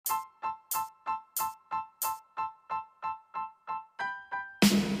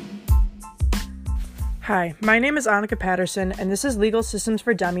Hi, my name is Annika Patterson, and this is Legal Systems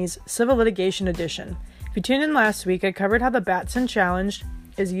for Dummies, Civil Litigation Edition. If you tuned in last week, I covered how the Batson Challenge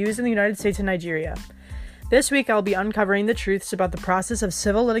is used in the United States and Nigeria. This week, I'll be uncovering the truths about the process of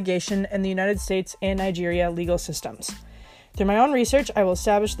civil litigation in the United States and Nigeria legal systems. Through my own research, I will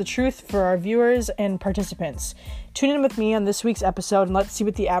establish the truth for our viewers and participants. Tune in with me on this week's episode, and let's see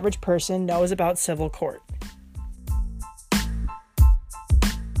what the average person knows about civil court.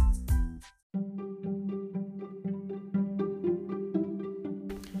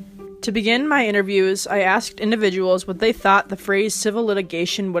 To begin my interviews, I asked individuals what they thought the phrase civil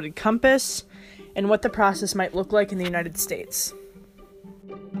litigation would encompass and what the process might look like in the United States.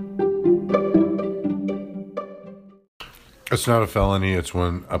 It's not a felony. It's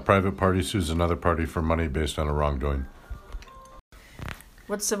when a private party sues another party for money based on a wrongdoing.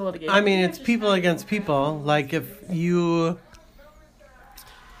 What's civil litigation? I mean, it's people against people. Like if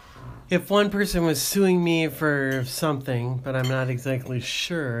one person was suing me for something, but I'm not exactly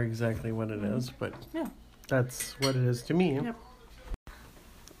sure exactly what it is, but yeah, that's what it is to me. Yep.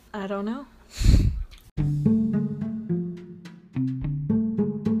 I don't know.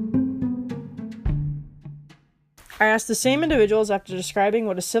 I asked the same individuals after describing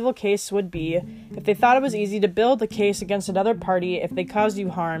what a civil case would be if they thought it was easy to build a case against another party if they caused you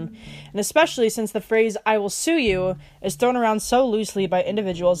harm, and especially since the phrase "I will sue you" is thrown around so loosely by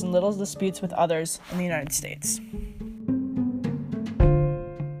individuals in little disputes with others in the United States.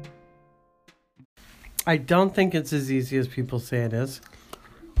 I don't think it's as easy as people say it is.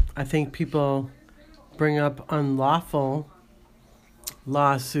 I think people bring up unlawful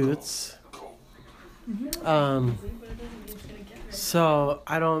lawsuits. So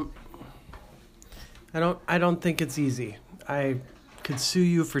I don't think it's easy. I could sue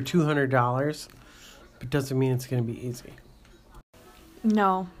you for $200, but doesn't mean it's going to be easy.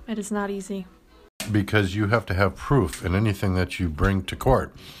 No, it is not easy. Because you have to have proof in anything that you bring to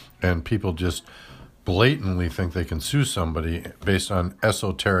court. And people just blatantly think they can sue somebody based on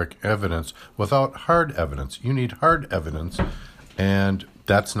esoteric evidence without hard evidence. You need hard evidence, and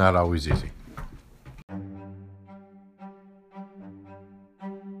that's not always easy.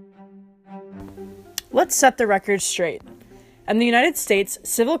 Let's set the record straight. In the United States,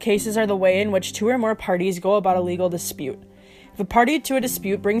 civil cases are the way in which two or more parties go about a legal dispute. If a party to a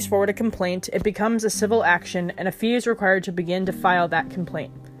dispute brings forward a complaint, it becomes a civil action, and a fee is required to begin to file that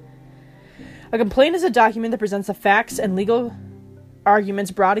complaint. A complaint is a document that presents the facts and legal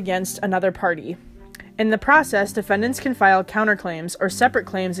arguments brought against another party. In the process, defendants can file counterclaims or separate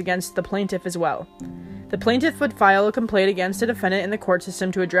claims against the plaintiff as well. The plaintiff would file a complaint against a defendant in the court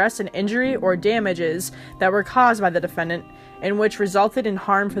system to address an injury or damages that were caused by the defendant and which resulted in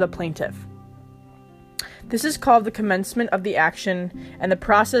harm for the plaintiff. This is called the commencement of the action and the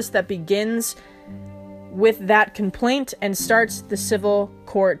process that begins with that complaint and starts the civil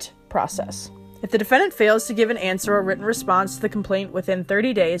court process. If the defendant fails to give an answer or written response to the complaint within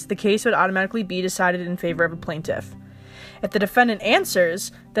 30 days, the case would automatically be decided in favor of a plaintiff. If the defendant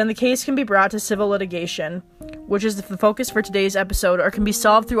answers, then the case can be brought to civil litigation, which is the focus for today's episode, or can be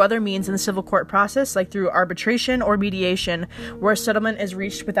solved through other means in the civil court process, like through arbitration or mediation, where a settlement is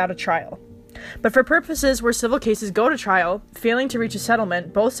reached without a trial. But for purposes where civil cases go to trial, failing to reach a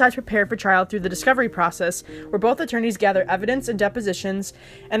settlement, both sides prepare for trial through the discovery process, where both attorneys gather evidence and depositions,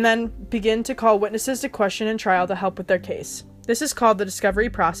 and then begin to call witnesses to question and trial to help with their case. This is called the discovery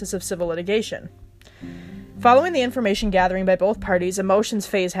process of civil litigation. Following the information gathering by both parties, a motions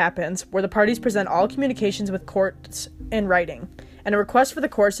phase happens, where the parties present all communications with courts in writing, and a request for the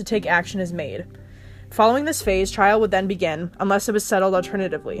courts to take action is made. Following this phase, trial would then begin, unless it was settled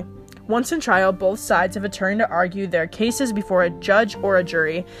alternatively. Once in trial, both sides have a turn to argue their cases before a judge or a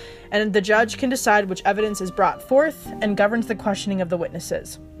jury, and the judge can decide which evidence is brought forth and governs the questioning of the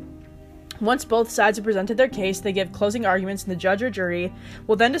witnesses. Once both sides have presented their case, they give closing arguments, and the judge or jury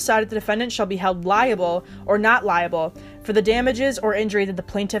will then decide if the defendant shall be held liable or not liable for the damages or injury that the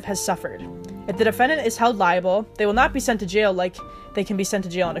plaintiff has suffered. If the defendant is held liable, they will not be sent to jail like they can be sent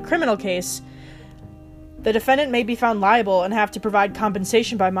to jail in a criminal case. The defendant may be found liable and have to provide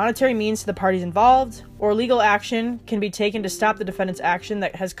compensation by monetary means to the parties involved, or legal action can be taken to stop the defendant's action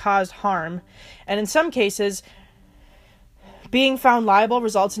that has caused harm, and in some cases, being found liable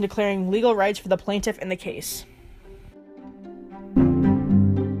results in declaring legal rights for the plaintiff in the case.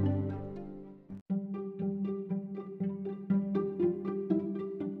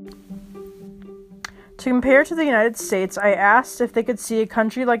 To compare to the United States, I asked if they could see a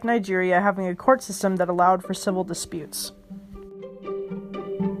country like Nigeria having a court system that allowed for civil disputes.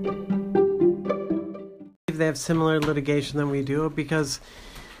 They have similar litigation than we do because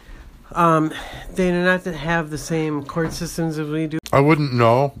They do not have the same court systems as we do. I wouldn't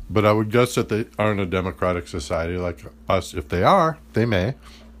know, but I would guess that they aren't a democratic society like us. If they are, they may.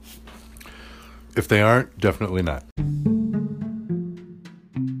 If they aren't, definitely not.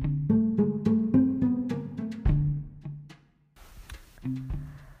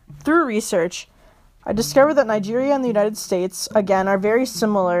 Through research, I discovered that Nigeria and the United States, again, are very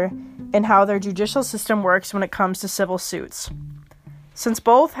similar in how their judicial system works when it comes to civil suits. Since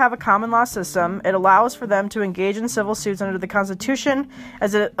both have a common law system, it allows for them to engage in civil suits under the Constitution,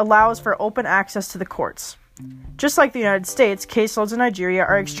 as it allows for open access to the courts. Just like the United States, caseloads in Nigeria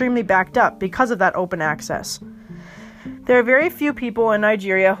are extremely backed up because of that open access. There are very few people in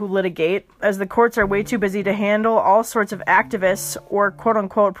Nigeria who litigate, as the courts are way too busy to handle all sorts of activists or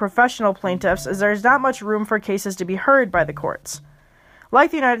quote-unquote professional plaintiffs, as there is not much room for cases to be heard by the courts.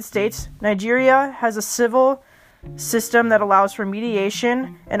 Like the United States, Nigeria has a civil system that allows for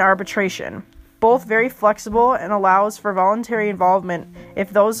mediation and arbitration, both very flexible and allows for voluntary involvement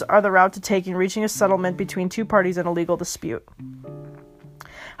if those are the route to take in reaching a settlement between two parties in a legal dispute.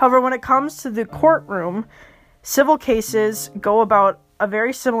 However, when it comes to the courtroom, civil cases go about a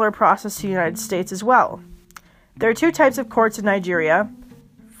very similar process to the United States as well. There are two types of courts in Nigeria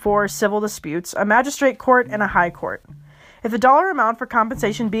for civil disputes: a magistrate court and a high court. If the dollar amount for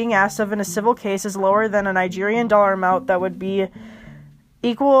compensation being asked of in a civil case is lower than a Nigerian dollar amount that would be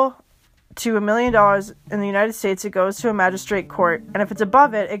equal to $1 million in the United States, it goes to a magistrate court, and if it's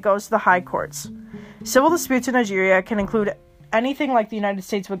above it, it goes to the high courts. Civil disputes in Nigeria can include anything like the United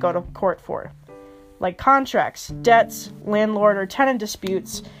States would go to court for, like contracts, debts, landlord or tenant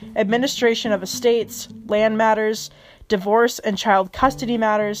disputes, administration of estates, land matters, divorce and child custody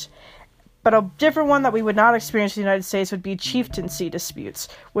matters. But a different one that we would not experience in the United States would be chieftaincy disputes,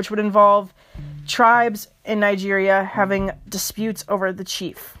 which would involve tribes in Nigeria having disputes over the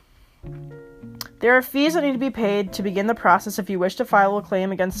chief. There are fees that need to be paid to begin the process if you wish to file a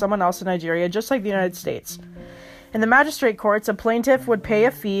claim against someone else in Nigeria, just like the United States. In the magistrate courts, a plaintiff would pay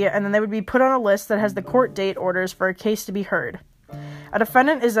a fee, and then they would be put on a list that has the court date orders for a case to be heard. A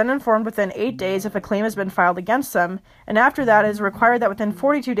defendant is then informed within 8 days if a claim has been filed against them, and after that it is required that within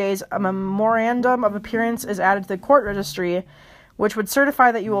 42 days a memorandum of appearance is added to the court registry, which would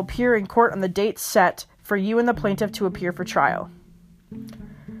certify that you will appear in court on the date set for you and the plaintiff to appear for trial.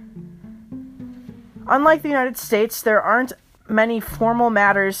 Unlike the United States, there aren't many formal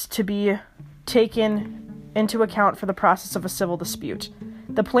matters to be taken into account for the process of a civil dispute.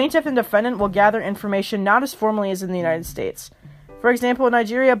 The plaintiff and defendant will gather information not as formally as in the United States. For example, in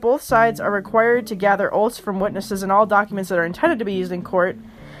Nigeria, both sides are required to gather oaths from witnesses and all documents that are intended to be used in court,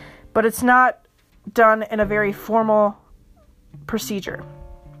 but it's not done in a very formal procedure.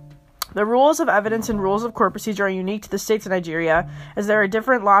 The rules of evidence and rules of court procedure are unique to the states of Nigeria, as there are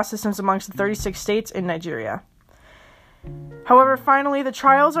different law systems amongst the 36 states in Nigeria. However, finally, the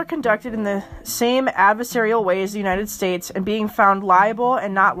trials are conducted in the same adversarial way as the United States, and being found liable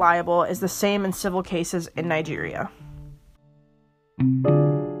and not liable is the same in civil cases in Nigeria.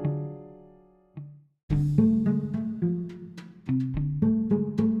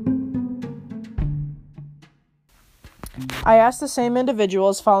 I asked the same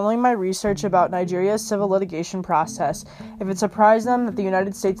individuals following my research about Nigeria's civil litigation process if it surprised them that the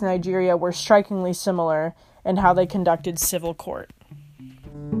United States and Nigeria were strikingly similar in how they conducted civil court.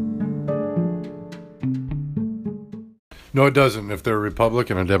 No, it doesn't. If they're a republic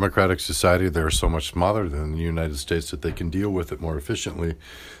and a democratic society, they're so much smaller than the United States that they can deal with it more efficiently.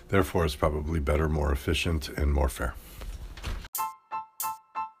 Therefore, it's probably better, more efficient, and more fair.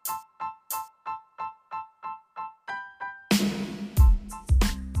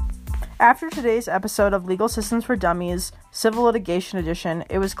 After today's episode of Legal Systems for Dummies, Civil Litigation Edition,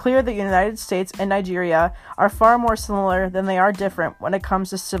 it was clear that the United States and Nigeria are far more similar than they are different when it comes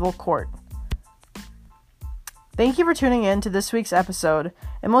to civil court. Thank you for tuning in to this week's episode,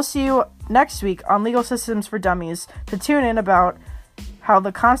 and we'll see you next week on Legal Systems for Dummies to tune in about how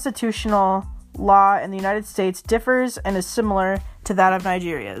the constitutional law in the United States differs and is similar to that of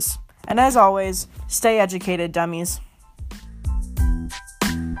Nigeria's. And as always, stay educated, dummies.